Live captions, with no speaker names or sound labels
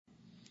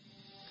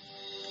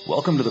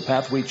Welcome to the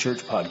Pathway Church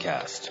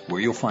podcast, where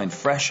you'll find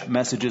fresh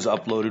messages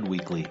uploaded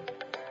weekly.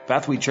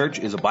 Pathway Church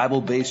is a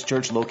Bible-based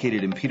church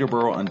located in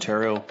Peterborough,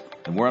 Ontario,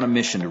 and we're on a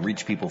mission to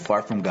reach people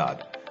far from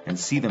God and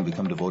see them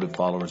become devoted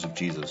followers of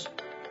Jesus.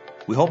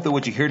 We hope that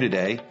what you hear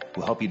today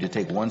will help you to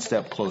take one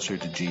step closer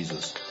to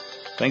Jesus.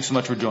 Thanks so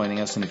much for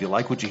joining us, and if you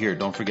like what you hear,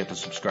 don't forget to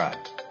subscribe.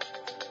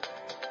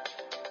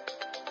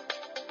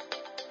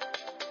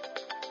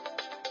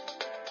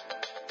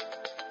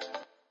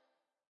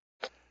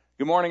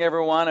 Good morning,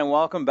 everyone, and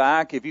welcome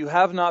back. If you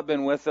have not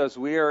been with us,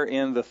 we are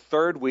in the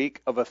third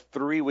week of a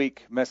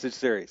 3-week message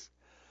series.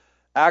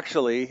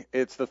 Actually,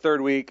 it's the third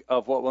week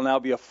of what will now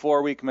be a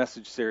 4-week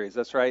message series.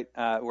 That's right.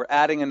 We're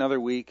adding another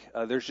week.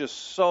 There's just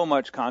so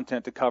much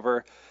content to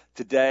cover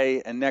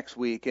today and next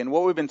week. And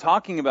what we've been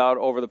talking about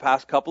over the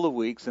past couple of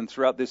weeks and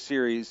throughout this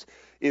series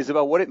is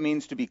about what it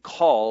means to be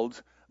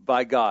called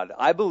by God.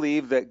 I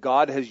believe that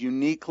God has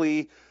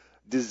uniquely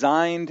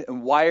designed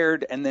and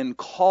wired and then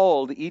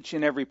called each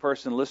and every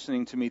person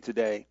listening to me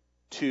today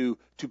to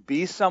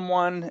be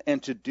someone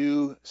and to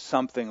do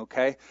something,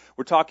 okay?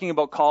 We're talking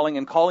about calling,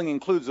 and calling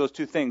includes those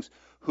two things: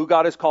 who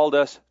God has called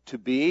us to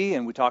be,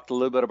 and we talked a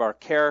little bit about our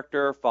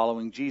character,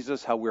 following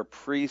Jesus, how we're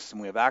priests and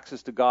we have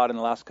access to God in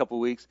the last couple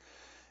of weeks.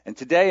 And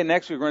today and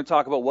next week, we're going to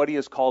talk about what he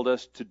has called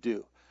us to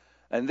do.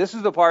 And this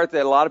is the part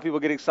that a lot of people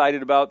get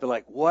excited about. They're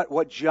like,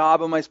 what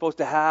job am I supposed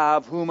to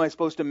have? Who am I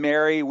supposed to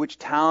marry? Which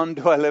town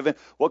do I live in?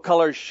 What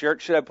color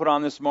shirt should I put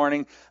on this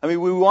morning? I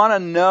mean, we want to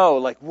know,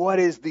 like, what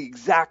is the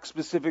exact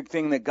specific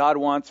thing that God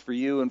wants for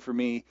you and for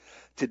me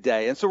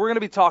today? And so we're going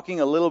to be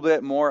talking a little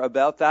bit more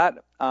about that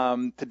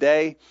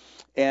today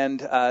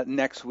and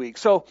next week.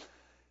 So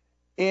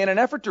in an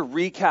effort to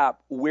recap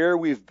where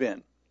we've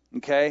been,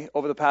 okay,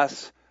 over the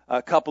past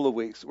couple of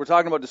weeks, we're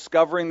talking about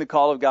discovering the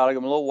call of God. I got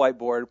a little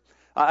whiteboard.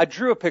 I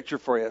drew a picture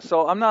for you.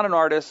 So I'm not an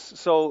artist,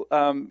 so,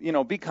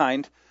 be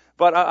kind.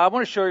 But I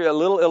want to show you a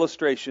little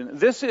illustration.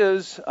 This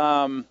is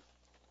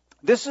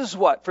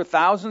what, for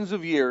thousands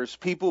of years,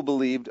 people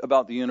believed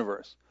about the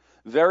universe.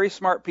 Very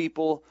smart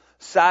people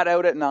sat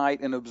out at night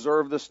and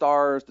observed the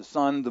stars, the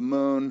sun, the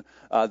moon,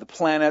 the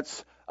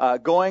planets,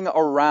 going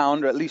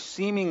around, or at least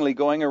seemingly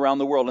going around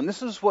the world. And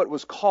this is what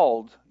was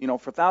called,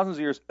 for thousands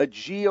of years, a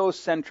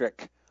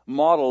geocentric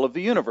model of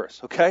the universe,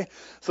 okay?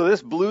 So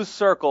this blue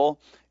circle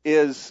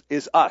is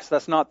us.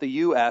 That's not the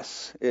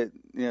U.S.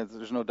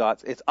 There's no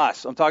dots. It's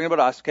us. I'm talking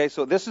about us, okay?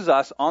 So this is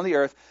us on the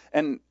earth,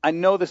 and I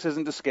know this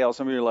isn't to scale.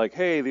 Some of you are like,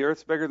 hey, the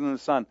earth's bigger than the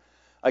sun.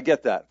 I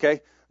get that,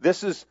 okay?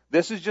 This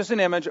is just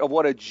an image of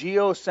what a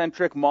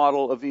geocentric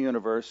model of the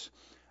universe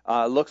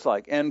looks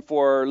like. And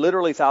for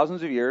literally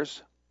thousands of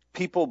years,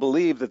 people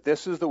believed that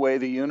this is the way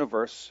the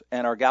universe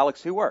and our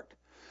galaxy worked.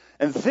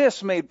 And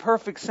this made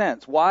perfect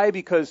sense. Why?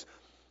 Because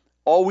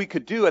all we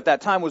could do at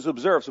that time was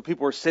observe. So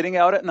people were sitting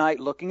out at night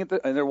looking at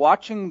and they're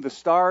watching the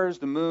stars,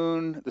 the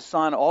moon, the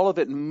sun, all of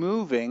it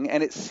moving,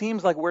 and it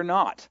seems like we're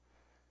not.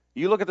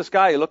 You look at the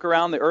sky, you look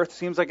around, the earth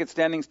seems like it's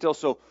standing still,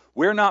 so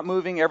we're not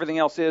moving, everything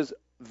else is.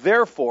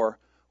 Therefore,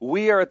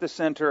 we are at the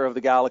center of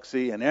the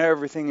galaxy, and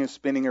everything is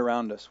spinning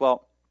around us.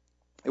 Well,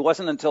 it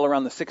wasn't until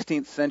around the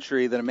 16th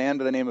century that a man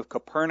by the name of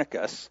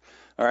Copernicus,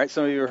 all right,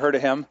 some of you have heard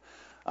of him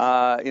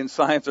in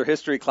science or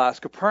history class,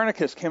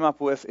 Copernicus came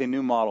up with a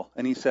new model,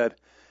 and he said,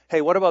 hey,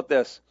 what about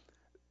this?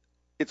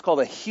 It's called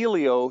a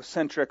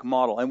heliocentric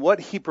model. And what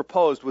he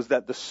proposed was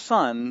that the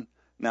sun,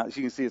 now as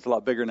you can see it's a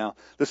lot bigger now,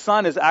 the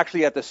sun is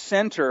actually at the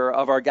center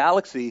of our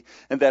galaxy,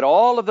 and that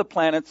all of the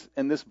planets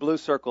in this blue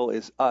circle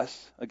is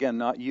us. Again,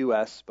 not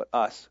US, but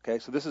us. Okay,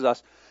 so this is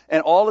us.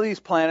 And all of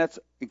these planets,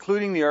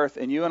 including the Earth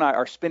and you and I,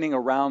 are spinning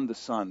around the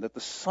sun. That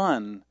the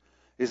sun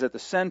is at the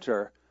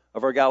center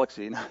of our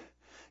galaxy. Now,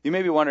 you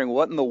may be wondering,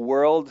 what in the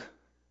world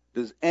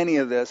does any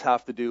of this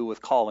have to do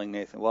with calling,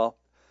 Nathan? Well,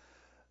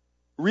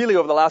 really,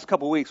 over the last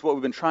couple of weeks, what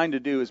we've been trying to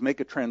do is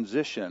make a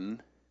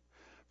transition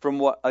from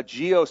what a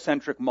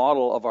geocentric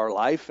model of our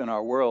life and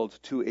our world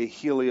to a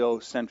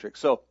heliocentric.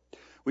 So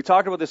we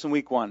talked about this in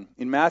week 1.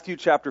 In Matthew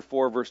chapter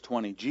 4, verse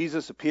 20,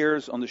 Jesus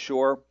appears on the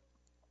shore,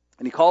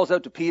 and he calls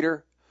out to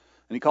Peter,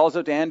 and he calls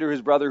out to Andrew,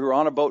 his brother, who are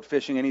on a boat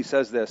fishing, and he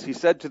says this. He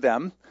said to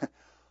them,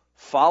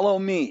 follow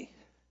me,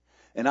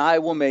 and I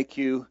will make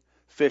you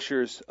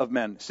fishers of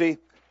men. See,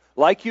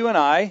 like you and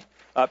I,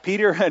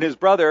 Peter and his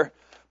brother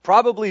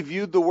probably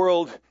viewed the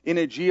world in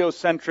a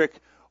geocentric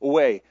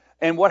way.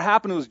 And what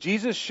happened was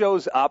Jesus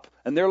shows up,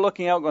 and they're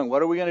looking out going,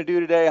 what are we going to do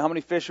today? How many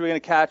fish are we going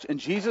to catch? And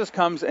Jesus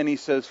comes and he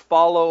says,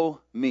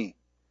 follow me.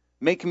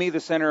 Make me the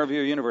center of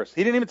your universe.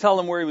 He didn't even tell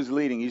them where he was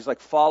leading. He's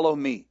like, follow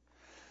me.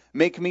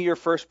 Make me your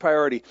first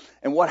priority.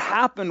 And what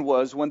happened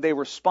was when they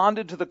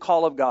responded to the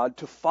call of God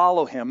to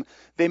follow him,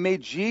 they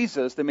made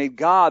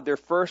God their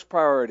first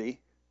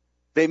priority.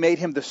 They made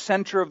him the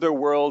center of their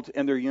world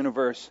and their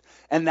universe,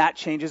 and that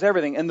changes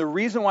everything. And the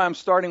reason why I'm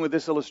starting with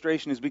this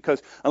illustration is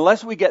because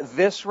unless we get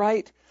this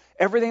right,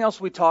 everything else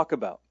we talk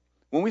about,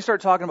 when we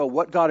start talking about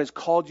what God has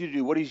called you to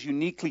do, what he's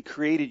uniquely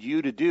created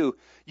you to do,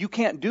 you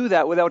can't do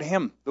that without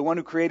him, the one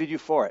who created you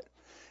for it.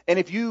 And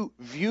if you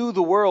view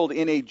the world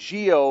in a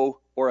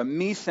geo or a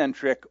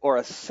me-centric or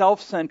a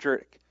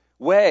self-centric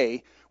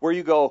way where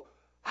you go,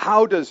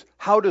 how does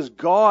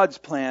God's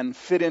plan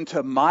fit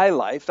into my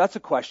life? That's a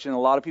question a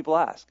lot of people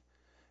ask.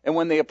 And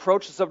when they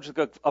approach the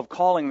subject of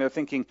calling, they're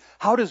thinking,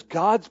 how does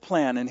God's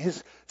plan and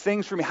his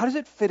things for me, how does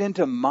it fit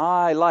into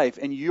my life?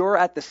 And you're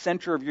at the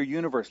center of your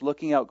universe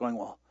looking out going,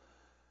 well,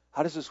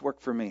 how does this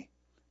work for me?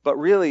 But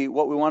really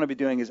what we want to be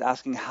doing is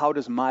asking, how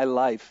does my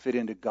life fit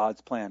into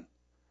God's plan?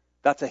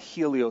 That's a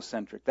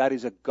heliocentric. That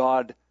is a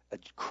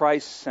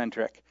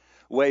Christ-centric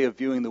way of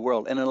viewing the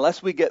world. And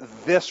unless we get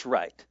this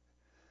right,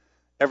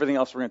 everything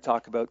else we're going to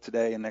talk about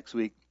today and next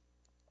week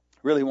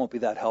really won't be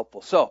that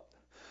helpful. So,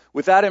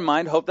 with that in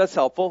mind, hope that's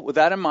helpful. With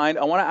that in mind,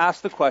 I want to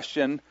ask the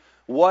question,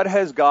 what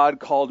has God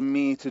called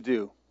me to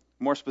do?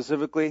 More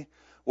specifically,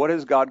 what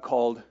has God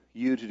called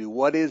you to do?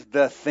 What is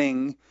the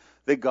thing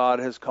that God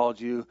has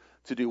called you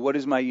to do? What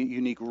is my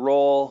unique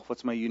role?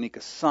 What's my unique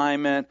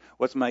assignment?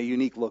 What's my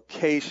unique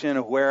location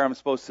of where I'm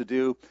supposed to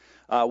do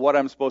what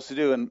I'm supposed to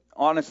do? And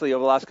honestly,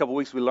 over the last couple of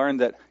weeks, we learned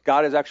that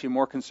God is actually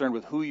more concerned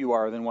with who you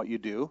are than what you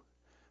do.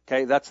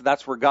 Okay,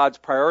 that's where God's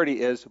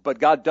priority is. But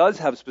God does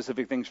have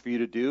specific things for you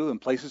to do and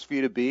places for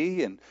you to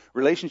be and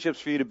relationships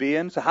for you to be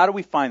in. So how do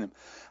we find them?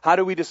 How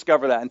do we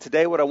discover that? And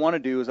today what I want to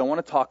do is I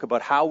want to talk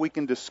about how we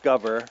can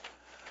discover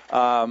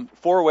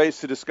 4 ways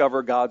to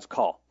discover God's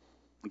call.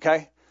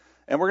 Okay?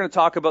 And we're going to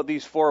talk about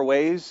these 4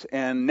 ways.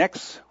 And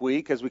next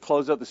week, as we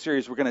close out the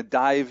series, we're going to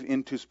dive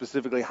into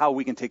specifically how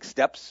we can take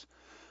steps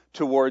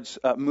towards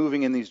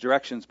moving in these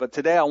directions. But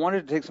today I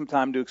wanted to take some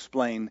time to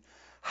explain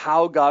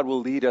how God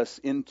will lead us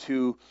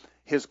into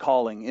his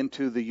calling,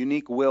 into the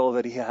unique will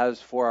that he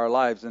has for our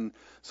lives. And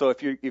so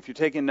if you're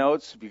taking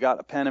notes, if you got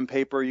a pen and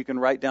paper, you can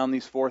write down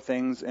these 4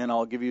 things, and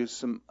I'll give you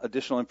some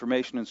additional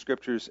information in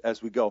scriptures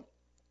as we go.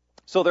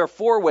 So there are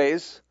 4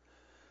 ways,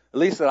 at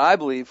least that I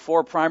believe,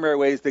 4 primary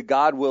ways that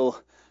God will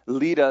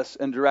lead us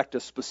and direct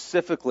us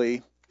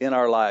specifically in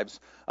our lives.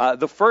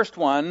 The first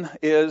one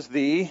is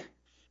the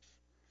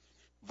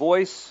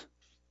voice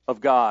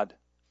of God.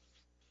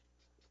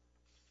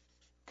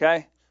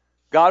 Okay?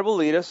 God will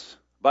lead us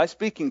by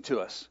speaking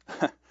to us.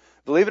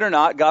 Believe it or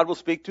not, God will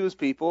speak to his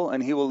people,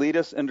 and he will lead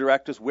us and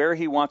direct us where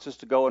he wants us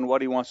to go and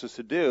what he wants us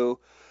to do,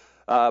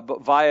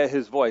 but via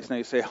his voice. Now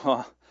you say,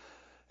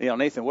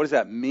 Nathan, what does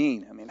that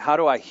mean? I mean, how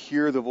do I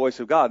hear the voice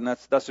of God? And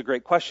that's a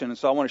great question. And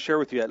so I want to share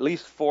with you at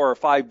least 4 or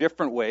 5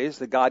 different ways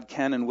that God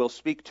can and will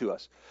speak to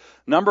us.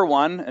 Number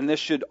 1, and this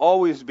should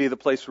always be the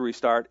place where we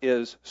start,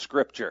 is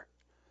Scripture.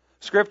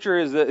 Scripture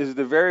is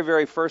the very,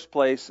 very first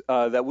place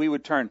that we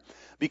would turn.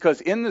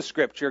 Because in the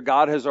Scripture,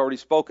 God has already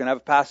spoken. I have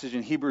a passage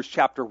in Hebrews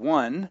chapter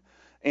 1.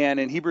 And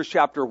in Hebrews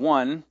chapter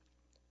 1,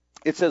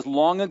 it says,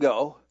 long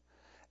ago,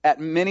 at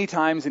many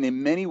times and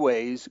in many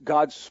ways,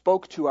 God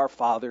spoke to our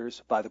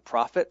fathers by the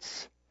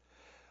prophets.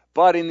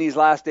 But in these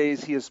last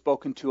days, he has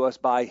spoken to us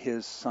by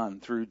his Son,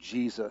 through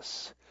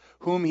Jesus,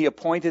 whom he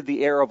appointed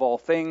the heir of all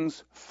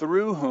things,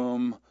 through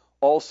whom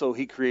also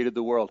he created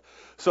the world.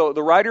 So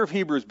the writer of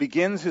Hebrews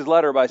begins his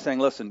letter by saying,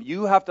 listen,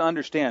 you have to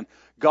understand,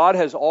 God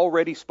has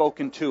already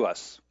spoken to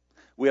us.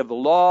 We have the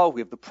law,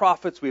 we have the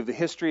prophets, we have the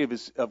history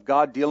of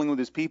God dealing with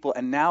his people,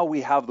 and now we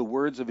have the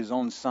words of his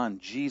own Son,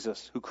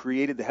 Jesus, who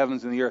created the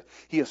heavens and the earth.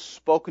 He has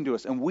spoken to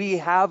us, and we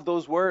have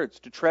those words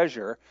to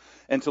treasure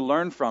and to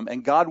learn from,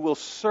 and God will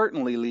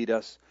certainly lead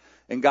us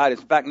and guide us.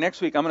 In fact, next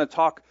week I'm going to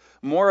talk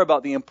more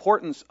about the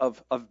importance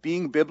of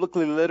being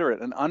biblically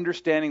literate and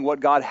understanding what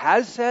God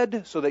has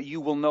said so that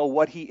you will know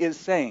what he is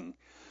saying.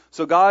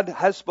 So God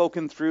has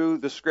spoken through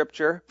the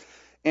Scripture.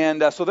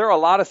 And so there are a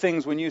lot of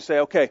things when you say,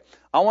 okay,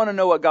 I want to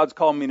know what God's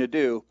called me to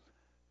do.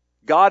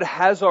 God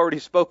has already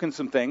spoken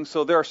some things.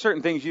 So there are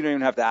certain things you don't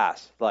even have to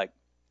ask. Like,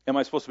 am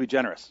I supposed to be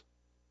generous?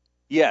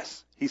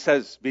 Yes, he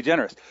says be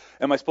generous.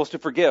 Am I supposed to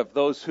forgive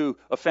those who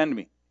offend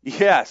me?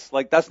 Yes,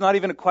 like that's not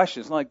even a question.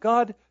 It's like,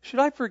 God,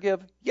 should I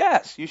forgive?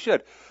 Yes, you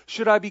should.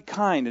 Should I be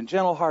kind and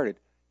gentle-hearted?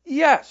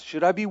 Yes.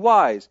 Should I be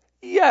wise?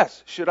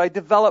 Yes. Should I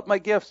develop my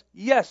gifts?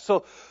 Yes.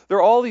 So there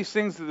are all these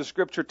things that the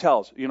Scripture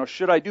tells.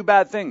 Should I do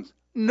bad things?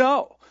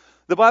 No.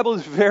 The Bible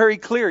is very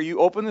clear.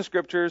 You open the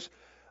Scriptures,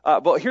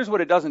 but here's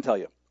what it doesn't tell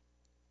you.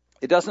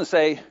 It doesn't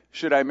say,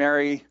 should I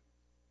marry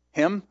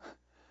him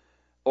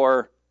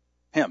or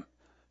him?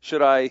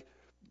 Should I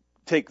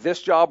take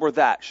this job or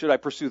that? Should I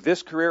pursue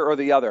this career or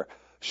the other?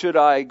 Should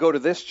I go to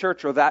this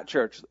church or that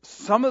church?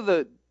 Some of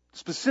the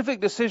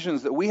specific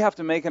decisions that we have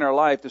to make in our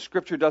life, the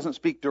Scripture doesn't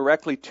speak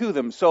directly to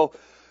them. So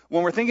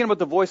when we're thinking about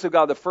the voice of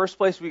God, the first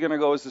place we're going to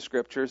go is the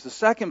Scriptures. The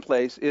second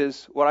place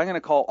is what I'm going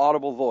to call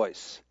audible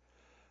voice.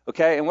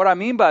 Okay, and what I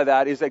mean by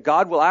that is that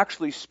God will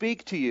actually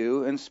speak to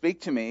you and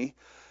speak to me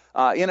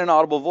in an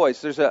audible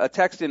voice. There's a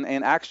text in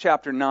Acts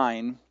chapter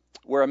 9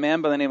 where a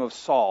man by the name of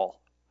Saul,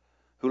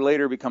 who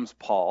later becomes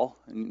Paul,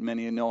 and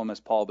many know him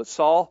as Paul, but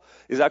Saul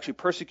is actually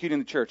persecuting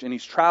the church, and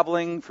he's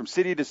traveling from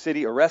city to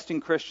city,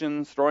 arresting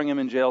Christians, throwing them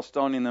in jail,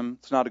 stoning them.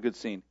 It's not a good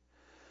scene.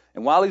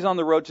 And while he's on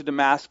the road to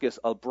Damascus,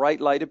 a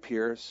bright light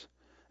appears,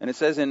 and it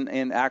says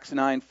in Acts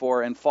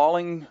 9:4, and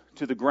falling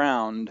to the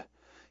ground,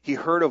 he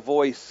heard a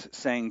voice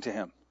saying to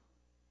him.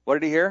 What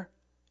did he hear?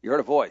 He heard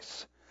a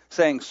voice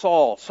saying,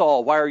 Saul,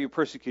 Saul, why are you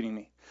persecuting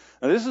me?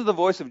 Now, this is the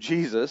voice of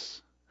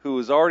Jesus, who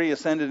has already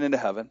ascended into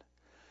heaven.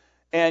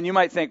 And you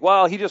might think,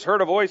 well, he just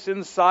heard a voice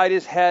inside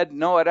his head.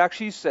 No, it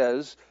actually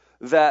says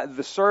that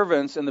the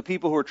servants and the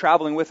people who were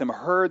traveling with him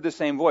heard the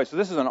same voice. So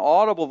this is an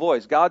audible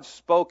voice. God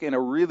spoke in a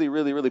really,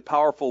 really, really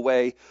powerful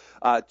way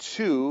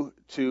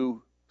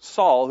to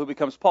Saul, who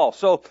becomes Paul.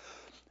 So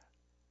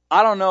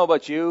I don't know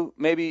about you.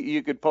 Maybe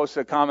you could post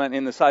a comment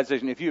in the side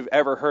section if you've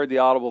ever heard the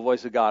audible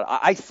voice of God.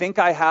 I think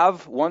I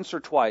have once or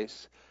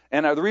twice.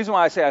 And the reason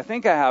why I say I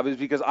think I have is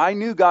because I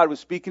knew God was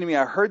speaking to me.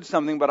 I heard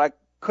something, but I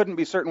couldn't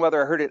be certain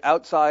whether I heard it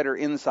outside or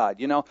inside,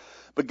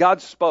 But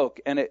God spoke,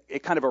 and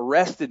it kind of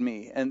arrested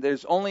me. And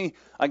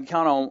I can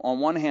count on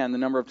one hand the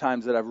number of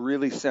times that I've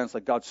really sensed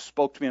like God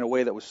spoke to me in a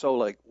way that was so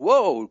like,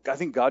 whoa, I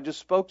think God just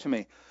spoke to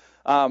me.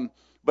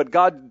 But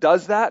God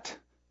does that.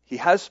 He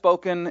has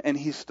spoken, and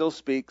he still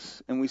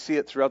speaks. And we see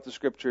it throughout the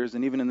scriptures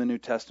and even in the New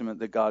Testament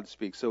that God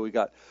speaks. So we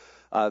got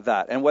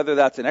that. And whether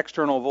that's an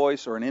external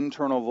voice or an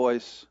internal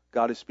voice,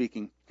 God is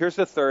speaking. Here's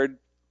the third.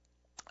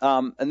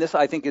 And this,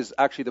 I think, is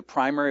actually the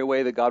primary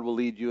way that God will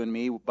lead you and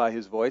me by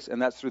his voice, and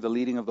that's through the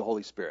leading of the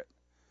Holy Spirit.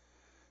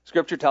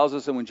 Scripture tells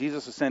us that when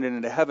Jesus ascended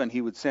into heaven,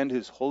 he would send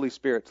his Holy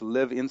Spirit to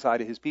live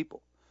inside of his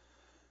people.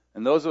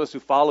 And those of us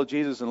who follow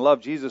Jesus and love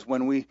Jesus,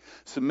 when we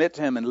submit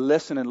to him and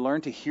listen and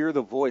learn to hear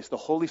the voice, the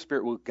Holy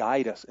Spirit will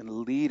guide us and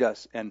lead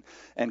us and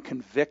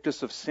convict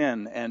us of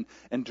sin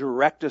and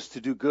direct us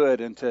to do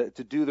good and to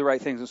do the right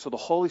things. And so the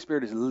Holy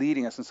Spirit is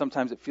leading us, and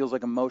sometimes it feels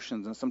like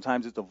emotions, and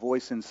sometimes it's a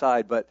voice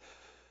inside. But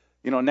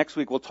next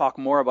week we'll talk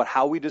more about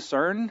how we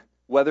discern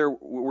whether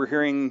we're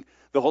hearing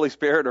the Holy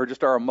Spirit or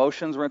just our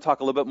emotions. We're going to talk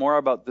a little bit more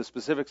about the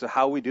specifics of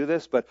how we do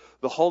this, but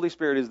the Holy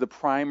Spirit is the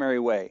primary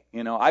way.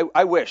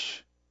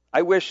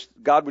 I wish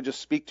God would just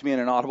speak to me in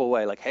an audible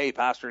way, like, hey,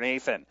 Pastor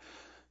Nathan.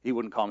 He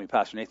wouldn't call me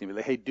Pastor Nathan. He'd be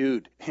like, hey,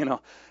 dude,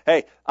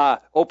 hey,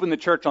 open the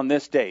church on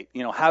this date,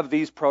 have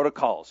these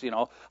protocols,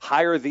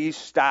 hire these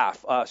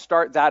staff,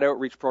 start that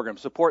outreach program,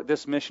 support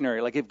this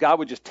missionary. Like, if God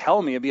would just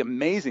tell me, it'd be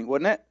amazing,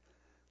 wouldn't it?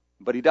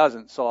 But he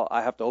doesn't, so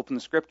I have to open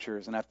the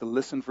scriptures, and I have to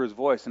listen for his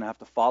voice, and I have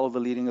to follow the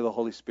leading of the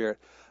Holy Spirit.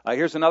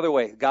 Here's another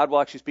way. God will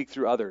actually speak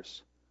through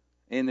others.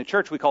 In the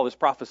church, we call this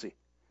prophecy.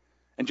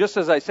 And just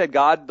as I said,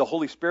 God, the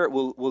Holy Spirit,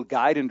 will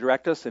guide and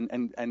direct us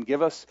and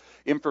give us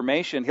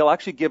information. He'll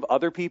actually give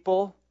other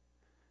people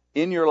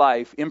in your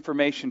life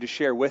information to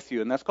share with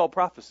you, and that's called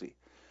prophecy.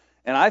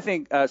 And I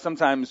think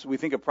sometimes we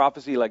think of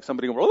prophecy like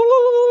somebody going,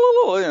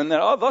 and then,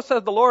 thus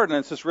says the Lord, and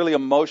it's this really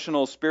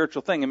emotional,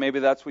 spiritual thing, and maybe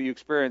that's what you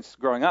experienced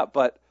growing up.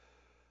 But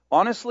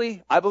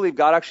honestly, I believe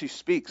God actually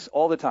speaks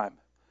all the time.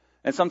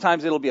 And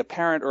sometimes it'll be a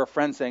parent or a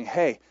friend saying,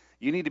 hey,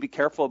 you need to be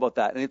careful about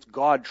that. And it's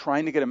God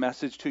trying to get a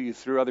message to you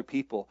through other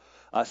people.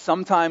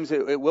 Sometimes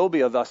it will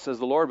be a thus says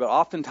the Lord, but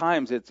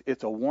oftentimes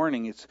it's a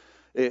warning.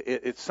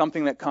 It's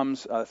something that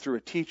comes through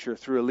a teacher,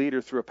 through a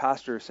leader, through a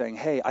pastor saying,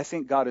 hey, I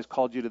think God has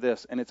called you to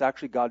this. And it's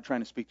actually God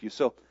trying to speak to you.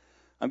 So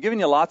I'm giving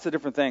you lots of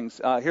different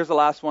things. Here's the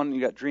last one. You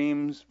got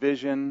dreams,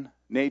 vision,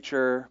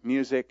 nature,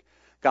 music.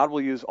 God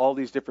will use all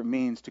these different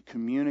means to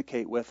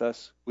communicate with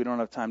us. We don't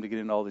have time to get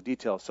into all the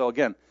details. So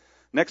again,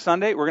 next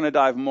Sunday, we're going to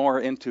dive more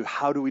into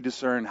how do we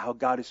discern how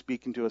God is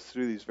speaking to us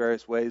through these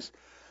various ways.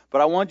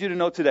 But I want you to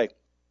know today,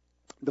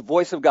 the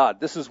voice of God,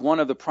 this is one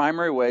of the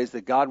primary ways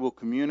that God will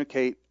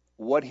communicate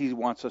what he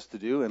wants us to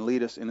do and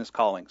lead us in his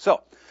calling.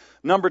 So,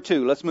 number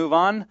 2, let's move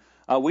on.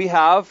 I'm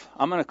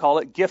going to call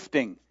it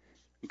gifting.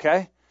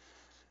 Okay?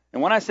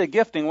 And when I say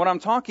gifting, what I'm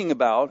talking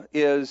about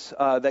is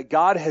that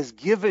God has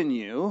given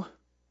you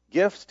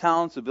gifts,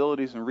 talents,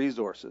 abilities, and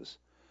resources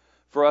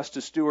for us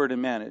to steward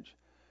and manage.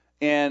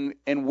 And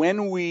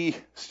when we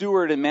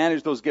steward and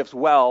manage those gifts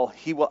well,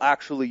 he will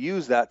actually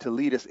use that to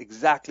lead us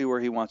exactly where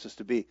he wants us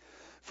to be.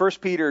 1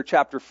 Peter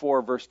chapter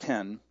 4, verse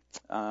 10,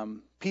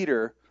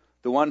 Peter,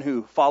 the one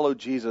who followed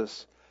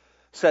Jesus,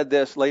 said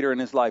this later in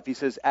his life. He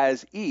says,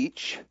 as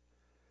each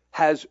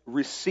has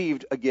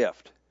received a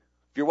gift.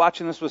 If you're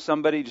watching this with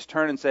somebody, just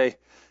turn and say,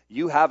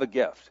 you have a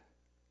gift.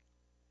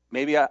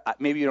 Maybe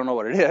you don't know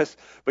what it is,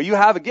 but you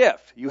have a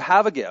gift. You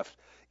have a gift.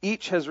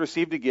 Each has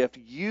received a gift.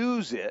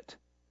 Use it.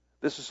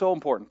 This is so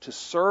important, to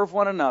serve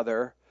one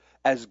another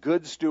as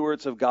good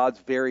stewards of God's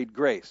varied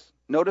grace.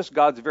 Notice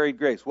God's varied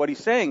grace. What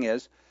he's saying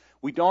is,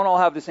 we don't all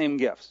have the same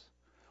gifts.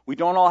 We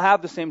don't all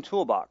have the same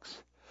toolbox.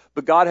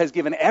 But God has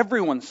given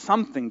everyone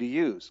something to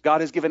use.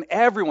 God has given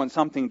everyone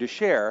something to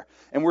share,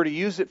 and we're to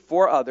use it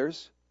for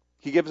others.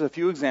 He gives a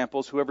few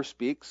examples. Whoever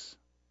speaks,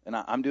 and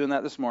I'm doing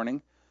that this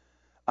morning,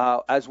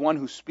 as one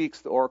who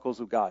speaks the oracles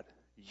of God.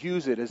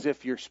 Use it as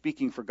if you're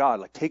speaking for God.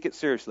 Like, take it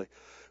seriously.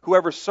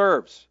 Whoever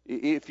serves,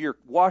 if you're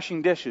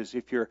washing dishes,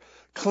 if you're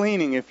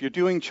cleaning, if you're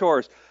doing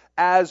chores,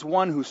 as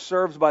one who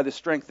serves by the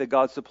strength that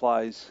God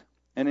supplies.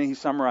 And then he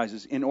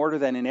summarizes, in order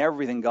that in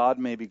everything God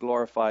may be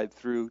glorified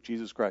through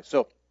Jesus Christ.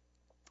 So,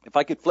 if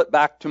I could flip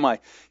back to my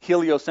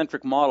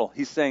heliocentric model,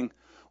 he's saying,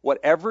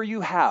 whatever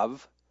you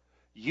have,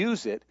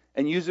 use it,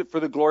 and use it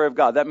for the glory of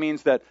God. That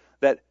means that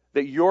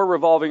you're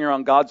revolving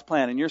around God's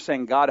plan, and you're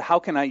saying, God, how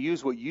can I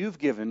use what you've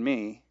given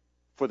me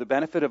for the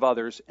benefit of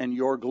others and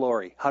your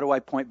glory? How do I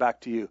point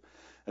back to you?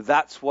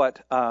 That's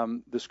what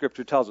the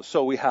scripture tells us.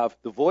 So we have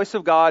the voice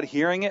of God,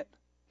 hearing it.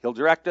 He'll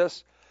direct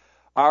us.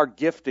 Our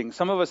gifting.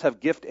 Some of us have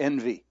gift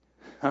envy.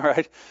 All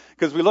right?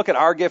 Because we look at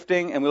our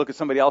gifting and we look at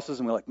somebody else's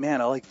and we're like,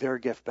 man, I like their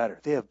gift better.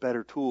 They have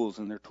better tools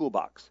in their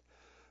toolbox.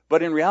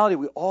 But in reality,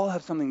 we all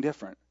have something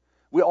different.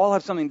 We all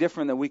have something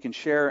different that we can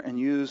share and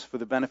use for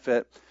the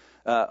benefit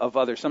of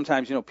others.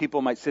 Sometimes,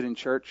 people might sit in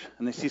church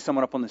and they see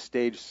someone up on the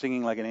stage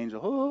singing like an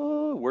angel,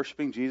 oh,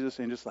 worshiping Jesus,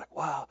 and just like,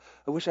 wow,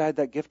 I wish I had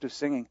that gift of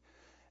singing.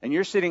 And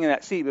you're sitting in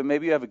that seat, but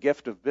maybe you have a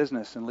gift of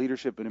business and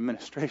leadership and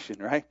administration,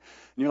 right?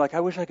 And you're like,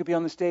 I wish I could be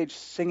on the stage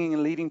singing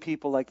and leading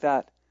people like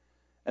that.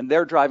 And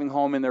they're driving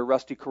home in their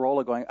rusty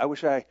Corolla going, I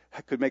wish I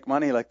could make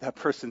money like that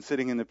person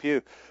sitting in the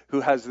pew who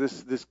has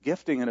this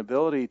gifting and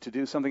ability to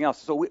do something else.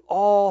 So we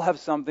all have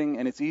something,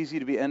 and it's easy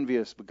to be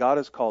envious, but God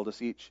has called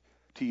us each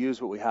to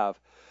use what we have.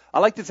 I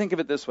like to think of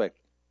it this way.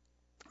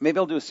 Maybe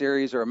I'll do a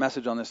series or a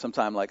message on this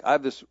sometime. Like, I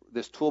have this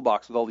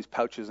toolbox with all these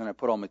pouches, and I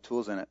put all my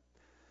tools in it.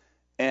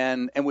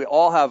 And we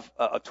all have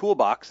a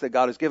toolbox that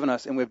God has given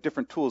us, and we have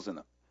different tools in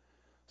them.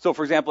 So,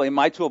 for example, in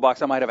my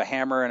toolbox, I might have a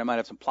hammer and I might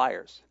have some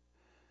pliers.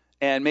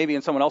 And maybe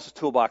in someone else's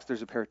toolbox,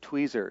 there's a pair of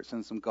tweezers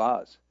and some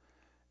gauze.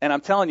 And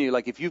I'm telling you,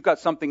 like, if you've got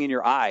something in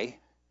your eye,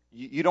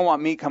 you don't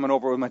want me coming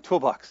over with my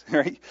toolbox,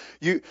 right?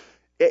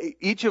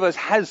 Each of us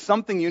has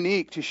something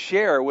unique to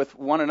share with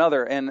one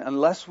another. And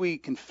unless we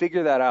can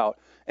figure that out,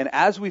 and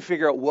as we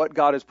figure out what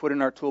God has put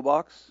in our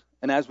toolbox,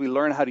 and as we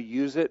learn how to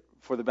use it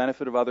for the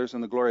benefit of others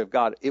and the glory of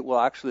God, it will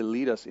actually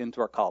lead us into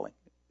our calling,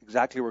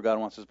 exactly where God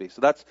wants us to be. So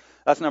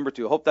that's number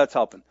 2. I hope that's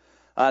helping.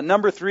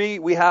 Number 3,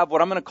 we have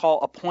what I'm going to call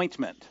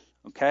appointment.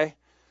 Okay?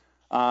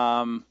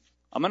 I'm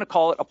going to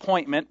call it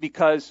appointment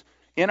because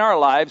in our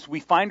lives, we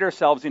find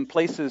ourselves in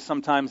places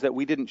sometimes that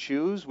we didn't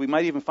choose. We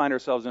might even find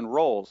ourselves in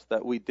roles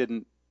that we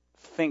didn't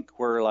think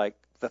were like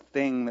the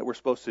thing that we're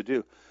supposed to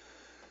do.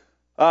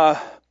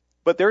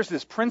 But there's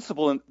this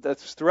principle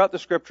that's throughout the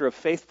scripture of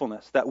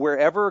faithfulness, that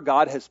wherever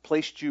God has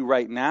placed you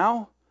right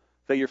now,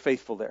 that you're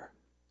faithful there.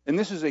 And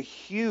this is a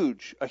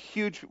huge,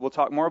 we'll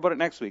talk more about it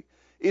next week.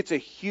 It's a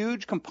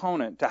huge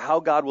component to how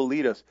God will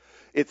lead us.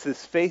 It's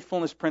this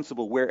faithfulness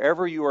principle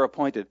wherever you are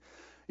appointed.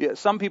 Yeah,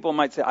 some people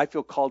might say, I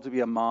feel called to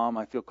be a mom,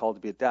 I feel called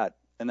to be a dad.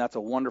 And that's a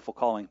wonderful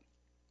calling.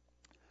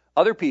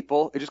 Other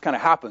people, it just kind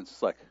of happens.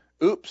 It's like,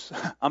 oops,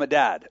 I'm a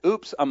dad.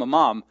 Oops, I'm a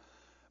mom.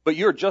 But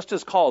you're just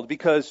as called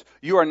because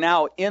you are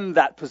now in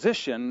that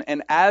position.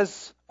 And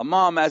as a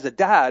mom, as a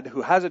dad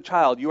who has a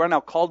child, you are now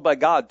called by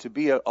God to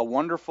be a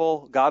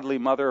wonderful, godly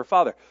mother or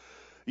father.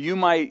 You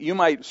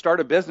might start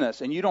a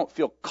business and you don't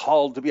feel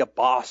called to be a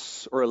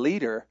boss or a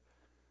leader.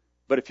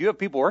 But if you have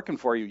people working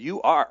for you,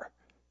 you are.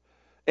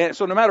 And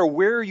so no matter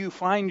where you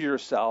find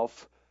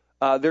yourself,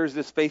 there's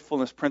this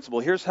faithfulness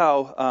principle. Here's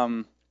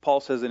how Paul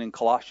says it in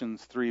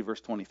Colossians 3, verse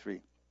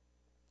 23.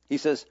 He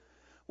says,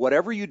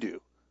 whatever you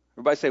do,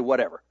 everybody say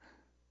whatever.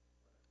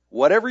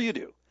 Whatever you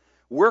do,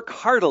 work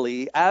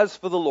heartily as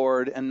for the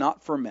Lord and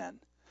not for men,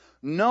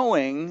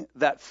 knowing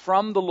that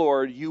from the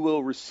Lord you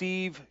will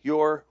receive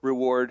your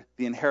reward,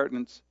 the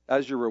inheritance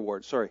as your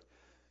reward.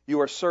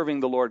 You are serving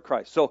the Lord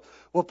Christ. So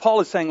what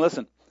Paul is saying,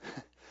 listen,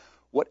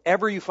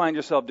 whatever you find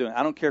yourself doing,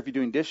 I don't care if you're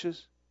doing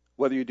dishes,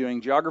 whether you're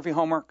doing geography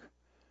homework,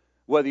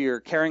 whether you're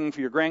caring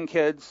for your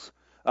grandkids,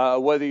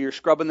 whether you're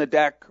scrubbing the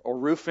deck or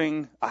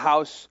roofing a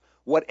house,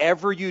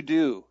 whatever you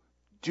do,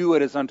 do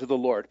it as unto the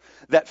Lord.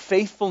 That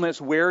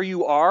faithfulness where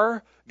you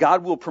are,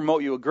 God will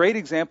promote you. A great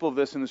example of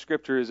this in the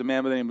scripture is a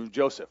man by the name of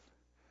Joseph.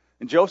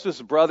 And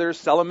Joseph's brothers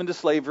sell him into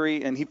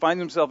slavery, and he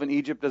finds himself in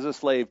Egypt as a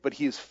slave, but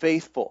he is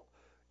faithful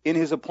in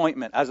his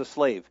appointment as a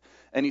slave.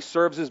 And he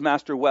serves his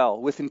master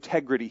well, with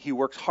integrity. He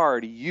works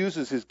hard. He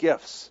uses his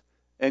gifts.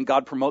 And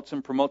God promotes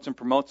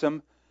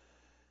him.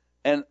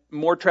 And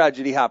more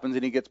tragedy happens,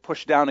 and he gets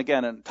pushed down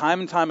again. And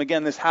time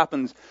again this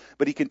happens,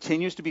 but he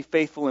continues to be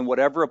faithful in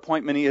whatever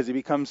appointment he is. He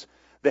becomes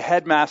the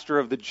headmaster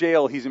of the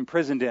jail he's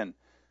imprisoned in.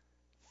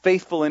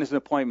 Faithful in his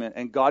appointment,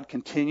 and God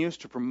continues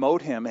to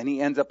promote him, and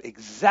he ends up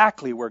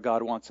exactly where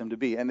God wants him to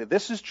be. And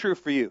this is true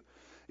for you.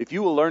 If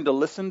you will learn to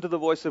listen to the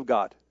voice of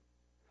God,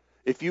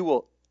 if you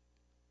will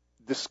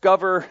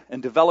discover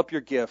and develop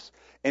your gifts,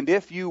 and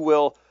if you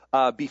will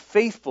be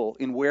faithful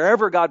in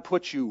wherever God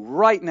puts you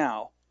right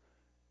now,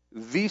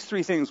 these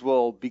 3 things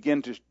will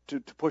begin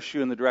to push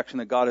you in the direction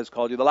that God has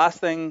called you. The last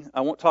thing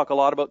I won't talk a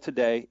lot about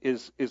today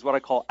is what I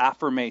call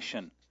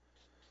affirmation.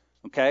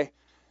 Okay?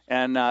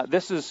 And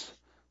this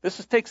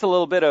takes a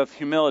little bit of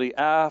humility.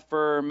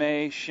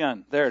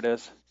 Affirmation. There it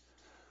is.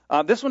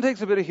 This one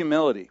takes a bit of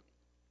humility.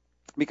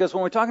 Because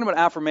when we're talking about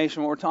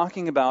affirmation, what we're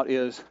talking about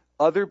is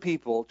other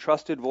people,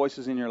 trusted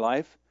voices in your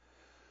life,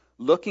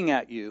 looking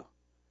at you,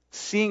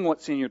 seeing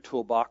what's in your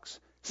toolbox,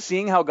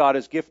 seeing how God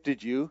has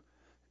gifted you,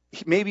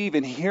 maybe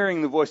even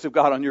hearing the voice of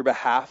God on your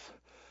behalf,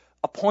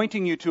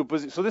 appointing you to a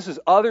position. So this is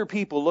other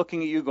people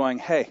looking at you going,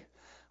 hey,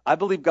 I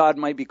believe God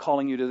might be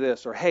calling you to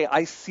this, or hey,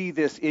 I see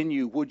this in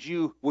you. Would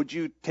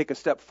you take a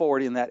step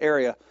forward in that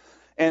area?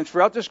 And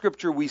throughout the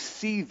scripture, we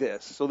see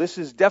this. So this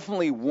is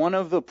definitely one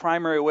of the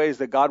primary ways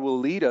that God will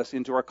lead us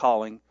into our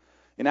calling.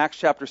 In Acts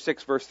chapter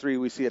 6, verse 3,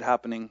 we see it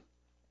happening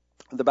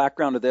The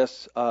background of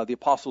this, the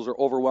apostles are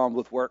overwhelmed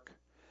with work,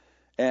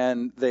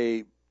 and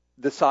they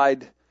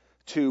decide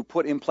to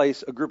put in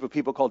place a group of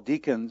people called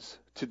deacons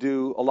to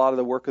do a lot of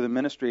the work of the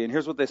ministry. And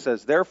here's what they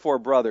says: "Therefore,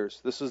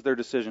 brothers," this is their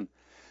decision,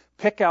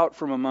 "pick out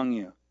from among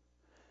you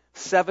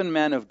 7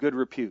 men of good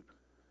repute,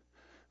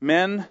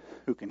 men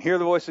who can hear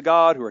the voice of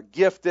God, who are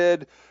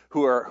gifted,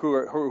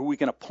 who we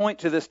can appoint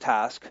to this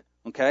task."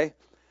 Okay?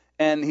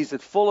 And he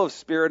said, "full of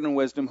spirit and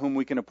wisdom, whom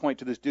we can appoint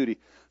to this duty."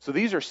 So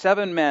these are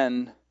 7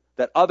 men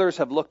that others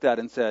have looked at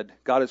and said,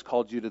 "God has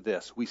called you to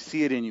this. We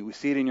see it in you. We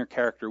see it in your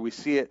character. We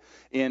see it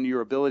in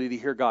your ability to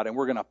hear God, and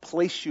we're going to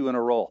place you in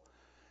a role."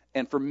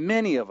 And for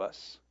many of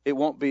us, it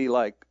won't be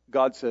like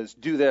God says,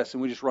 "Do this,"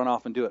 and we just run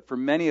off and do it. For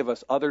many of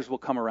us, others will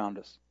come around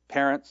us.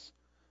 Parents,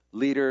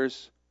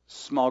 leaders,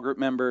 small group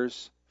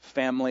members,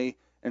 family,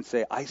 and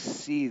say, "I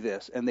see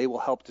this," and they will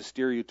help to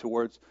steer you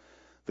towards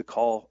the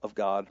call of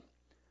God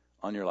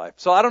on your life.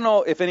 So I don't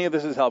know if any of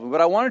this is helping, but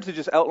I wanted to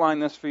just outline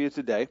this for you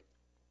today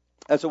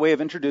as a way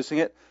of introducing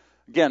it.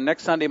 Again,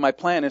 next Sunday, my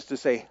plan is to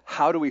say,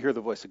 how do we hear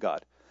the voice of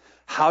God?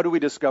 How do we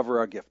discover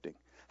our gifting?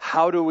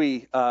 How do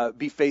we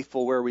be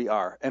faithful where we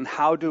are? And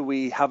how do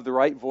we have the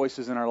right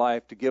voices in our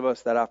life to give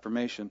us that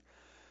affirmation?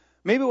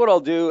 Maybe what I'll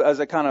do as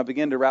I kind of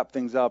begin to wrap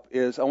things up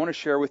is I want to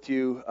share with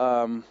you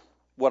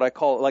what I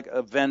call like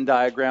a Venn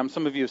diagram.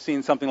 Some of you have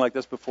seen something like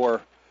this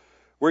before,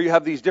 where you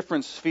have these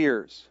different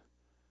spheres.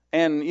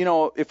 And, you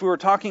know, if we were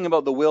talking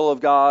about the will of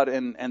God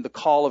and the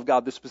call of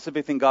God, the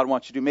specific thing God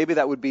wants you to do, maybe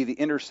that would be the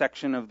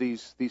intersection of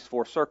these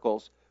 4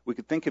 circles. We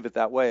could think of it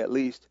that way at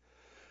least.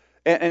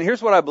 And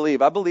here's what I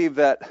believe. I believe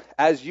that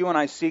as you and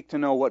I seek to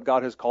know what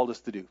God has called us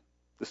to do,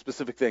 the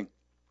specific thing,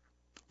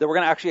 that we're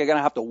going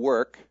to have to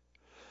work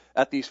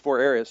at these 4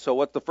 areas. So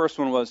what the first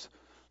one was,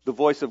 the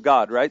voice of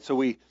God, right? So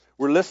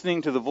we're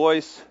listening to the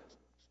voice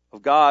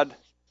of God.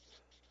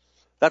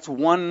 That's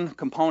one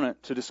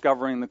component to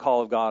discovering the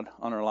call of God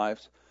on our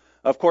lives.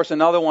 Of course,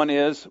 another one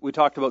is, we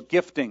talked about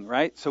gifting,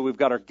 right? So we've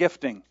got our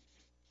gifting.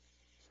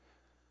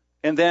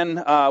 And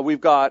then we've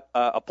got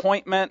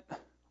appointment.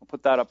 I'll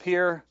put that up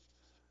here.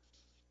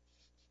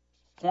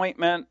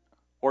 Appointment,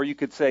 or you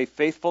could say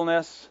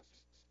faithfulness.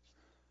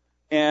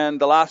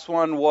 And the last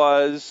one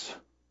was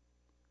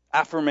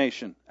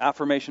affirmation.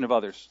 Affirmation of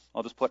others.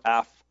 I'll just put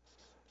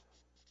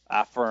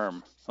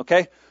affirm.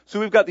 Okay?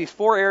 So we've got these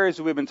 4 areas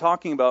that we've been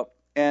talking about.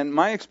 And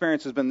my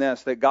experience has been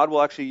this, that God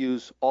will actually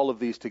use all of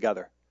these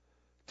together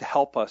to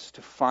help us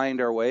to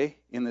find our way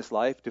in this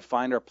life, to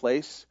find our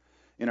place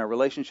in our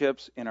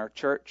relationships, in our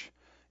church,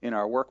 in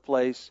our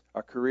workplace,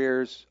 our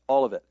careers,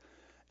 all of it.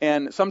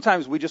 And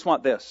sometimes we just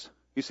want this.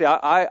 You say,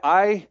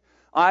 I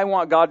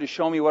want God to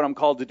show me what I'm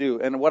called to do.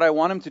 And what I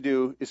want him to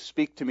do is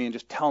speak to me and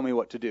just tell me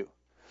what to do.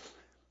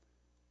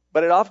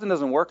 But it often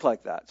doesn't work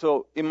like that.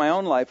 So in my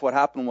own life, what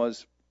happened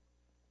was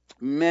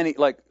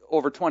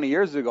over 20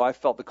 years ago, I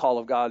felt the call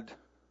of God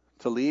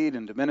to lead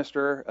and to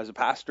minister as a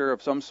pastor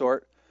of some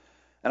sort.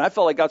 And I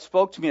felt like God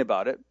spoke to me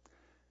about it.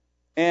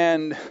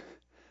 And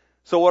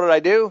so what did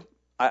I do?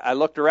 I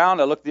looked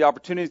around, I looked at the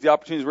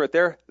opportunities were right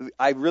there.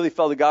 I really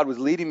felt that God was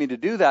leading me to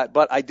do that,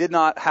 but I did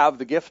not have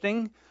the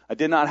gifting, I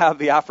did not have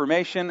the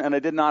affirmation, and I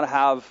did not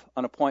have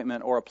an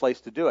appointment or a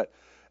place to do it.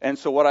 And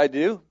so what I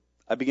do,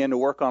 I began to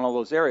work on all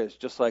those areas,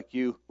 just like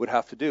you would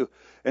have to do.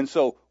 And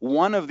so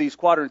one of these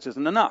quadrants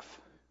isn't enough.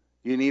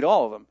 You need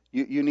all of them.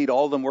 You need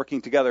all of them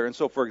working together. And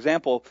so, for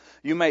example,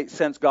 you might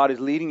sense God is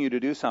leading you to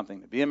do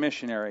something, to be a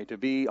missionary, to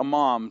be a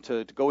mom,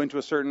 to go into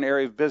a certain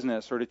area of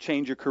business, or to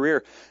change your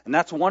career. And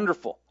that's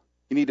wonderful.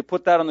 You need to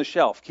put that on the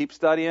shelf. Keep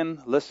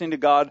studying, listening to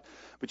God,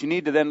 but you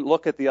need to then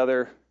look at the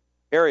other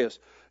areas.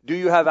 Do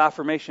you have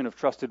affirmation of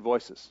trusted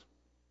voices?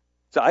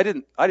 So I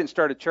didn't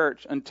start a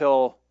church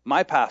until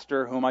my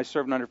pastor, whom I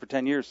served under for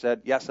 10 years,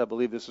 said, "Yes, I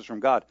believe this is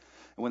from God."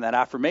 And when that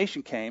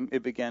affirmation came,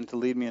 it began to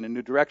lead me in a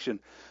new direction.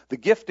 The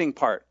gifting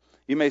part,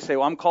 you may say,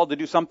 "Well, I'm called to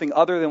do something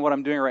other than what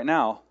I'm doing right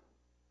now."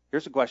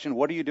 Here's a question: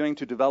 what are you doing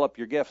to develop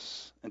your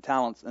gifts and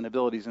talents and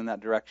abilities in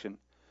that direction?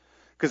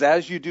 Because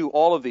as you do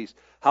all of these,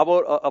 how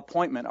about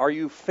appointment? Are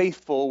you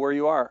faithful where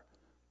you are?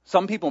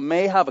 Some people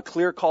may have a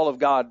clear call of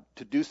God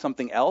to do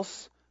something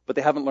else, but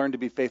they haven't learned to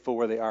be faithful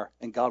where they are.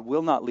 And God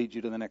will not lead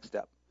you to the next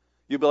step.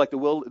 You'll be like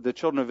the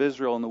children of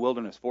Israel in the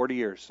wilderness, 40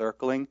 years,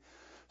 circling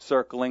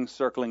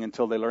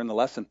until they learn the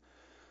lesson.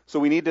 So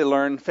we need to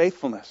learn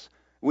faithfulness.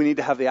 We need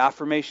to have the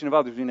affirmation of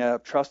others. We need to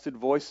have trusted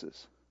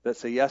voices that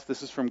say, yes,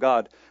 this is from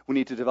God. We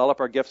need to develop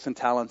our gifts and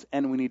talents,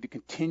 and we need to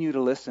continue to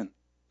listen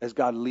as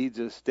God leads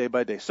us day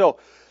by day. So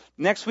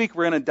next week,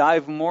 we're going to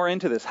dive more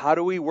into this. How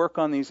do we work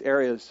on these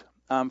areas?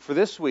 For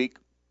this week,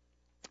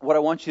 what I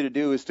want you to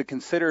do is to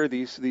consider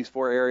these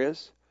 4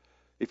 areas.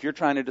 If you're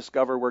trying to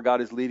discover where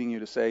God is leading you,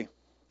 to say,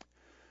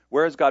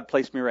 where has God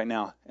placed me right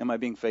now? Am I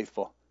being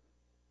faithful?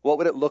 What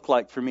would it look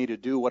like for me to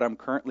do what I'm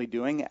currently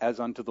doing as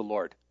unto the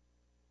Lord?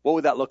 What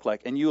would that look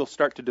like? And you will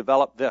start to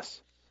develop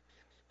this.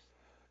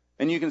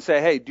 And you can say,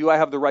 hey, do I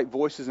have the right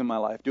voices in my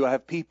life? Do I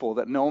have people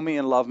that know me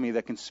and love me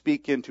that can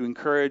speak in to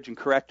encourage and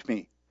correct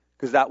me?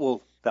 Because that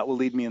will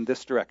lead me in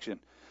this direction.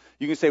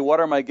 You can say, what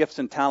are my gifts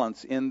and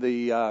talents in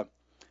the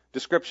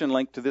description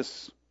link to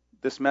this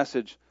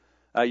message,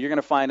 you're going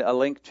to find a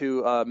link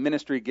to a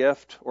ministry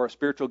gift or a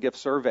spiritual gift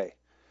survey.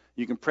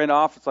 You can print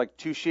off, it's like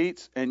 2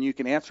 sheets, and you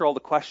can answer all the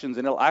questions,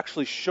 and it'll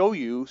actually show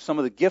you some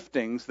of the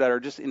giftings that are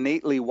just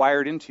innately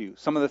wired into you,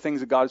 some of the things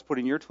that God has put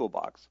in your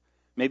toolbox.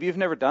 Maybe you've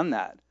never done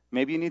that.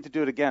 Maybe you need to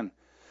do it again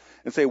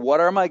and say, what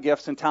are my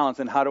gifts and talents,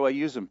 and how do I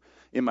use them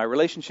in my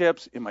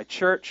relationships, in my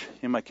church,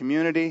 in my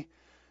community?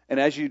 And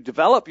as you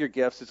develop your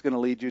gifts, it's going to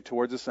lead you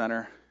towards the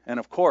center. And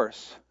of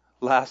course,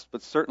 last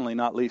but certainly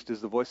not least,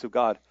 is the voice of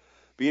God.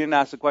 Beginning to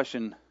ask the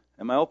question,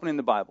 am I opening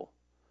the Bible?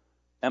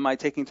 Am I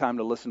taking time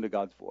to listen to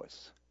God's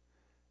voice?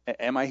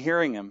 Am I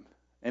hearing him?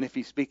 And if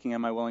he's speaking,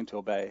 am I willing to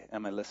obey?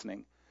 Am I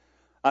listening?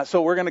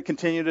 So we're going to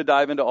continue to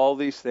dive into all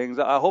these things.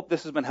 I hope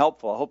this has been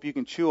helpful. I hope you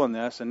can chew on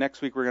this. And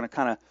next week, we're going to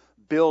kind of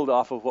build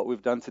off of what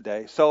we've done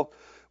today. So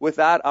with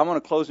that, I'm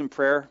going to close in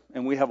prayer.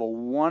 And we have a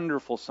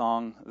wonderful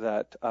song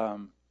that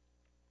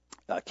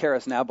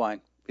Karis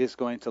Nabine is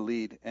going to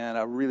lead. And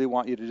I really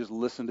want you to just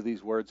listen to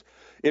these words.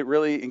 It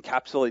really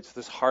encapsulates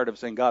this heart of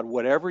saying, God,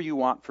 whatever you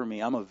want from me,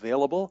 I'm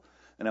available.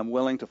 And I'm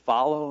willing to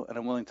follow, and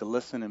I'm willing to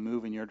listen and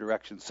move in your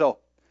direction. So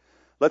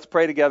let's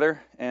pray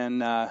together, and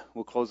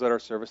we'll close out our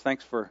service.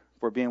 Thanks for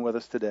being with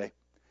us today.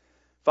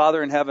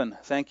 Father in heaven,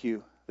 thank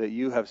you that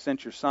you have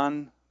sent your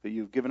Son, that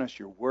you've given us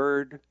your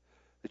word,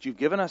 that you've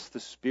given us the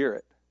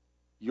Spirit,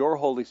 your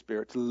Holy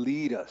Spirit, to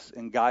lead us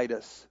and guide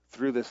us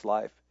through this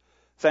life.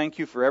 Thank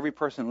you for every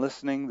person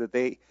listening, that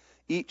they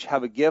each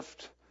have a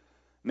gift,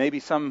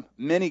 maybe some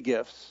many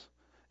gifts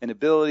and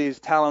abilities,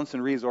 talents,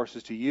 and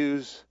resources to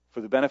use for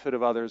the benefit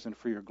of others and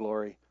for your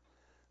glory.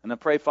 And I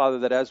pray, Father,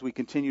 that as we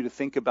continue to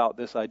think about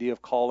this idea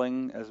of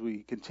calling, as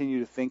we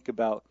continue to think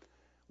about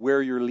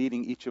where you're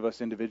leading each of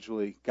us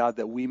individually, God,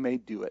 that we may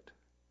do it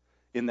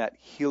in that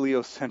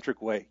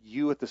heliocentric way,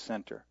 you at the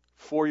center,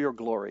 for your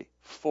glory,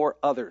 for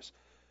others.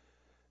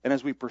 And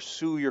as we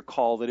pursue your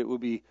call, that it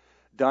would be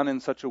done in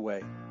such a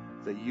way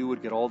that you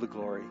would get all the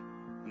glory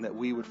and that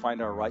we would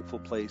find our rightful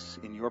place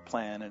in your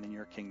plan and in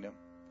your kingdom.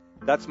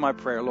 That's my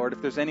prayer, Lord.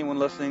 If there's anyone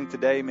listening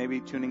today, maybe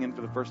tuning in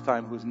for the first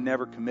time, who's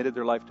never committed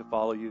their life to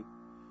follow you,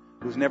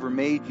 who's never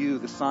made you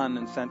the sun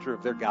and center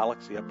of their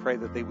galaxy, I pray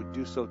that they would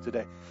do so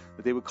today,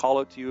 that they would call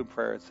out to you in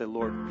prayer and say,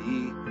 Lord,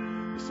 be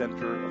the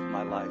center of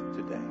my life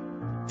today.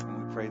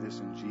 And we pray this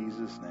in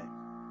Jesus' name.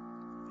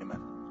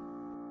 Amen.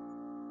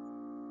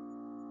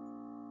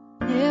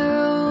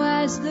 Narrow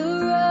as the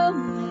road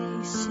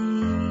may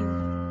seem,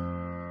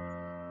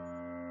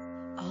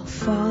 I'll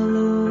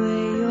follow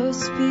where your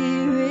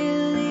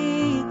spirit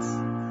leads.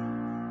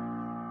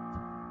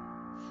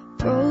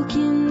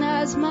 Broken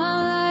as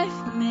my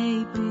life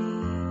may be,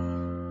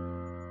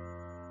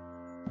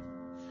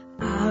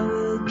 I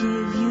will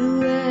give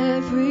you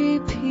every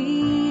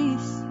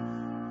piece.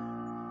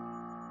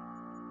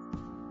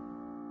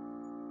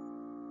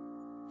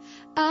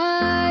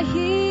 I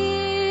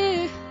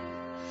hear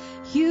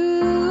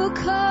you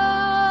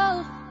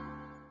call.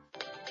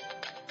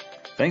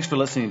 Thanks for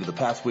listening to the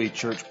Pathway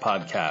Church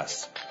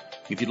podcast.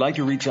 If you'd like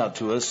to reach out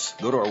to us,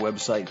 go to our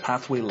website,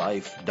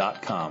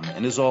 pathwaylife.com.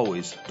 And as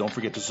always, don't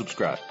forget to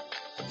subscribe.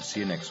 See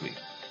you next week.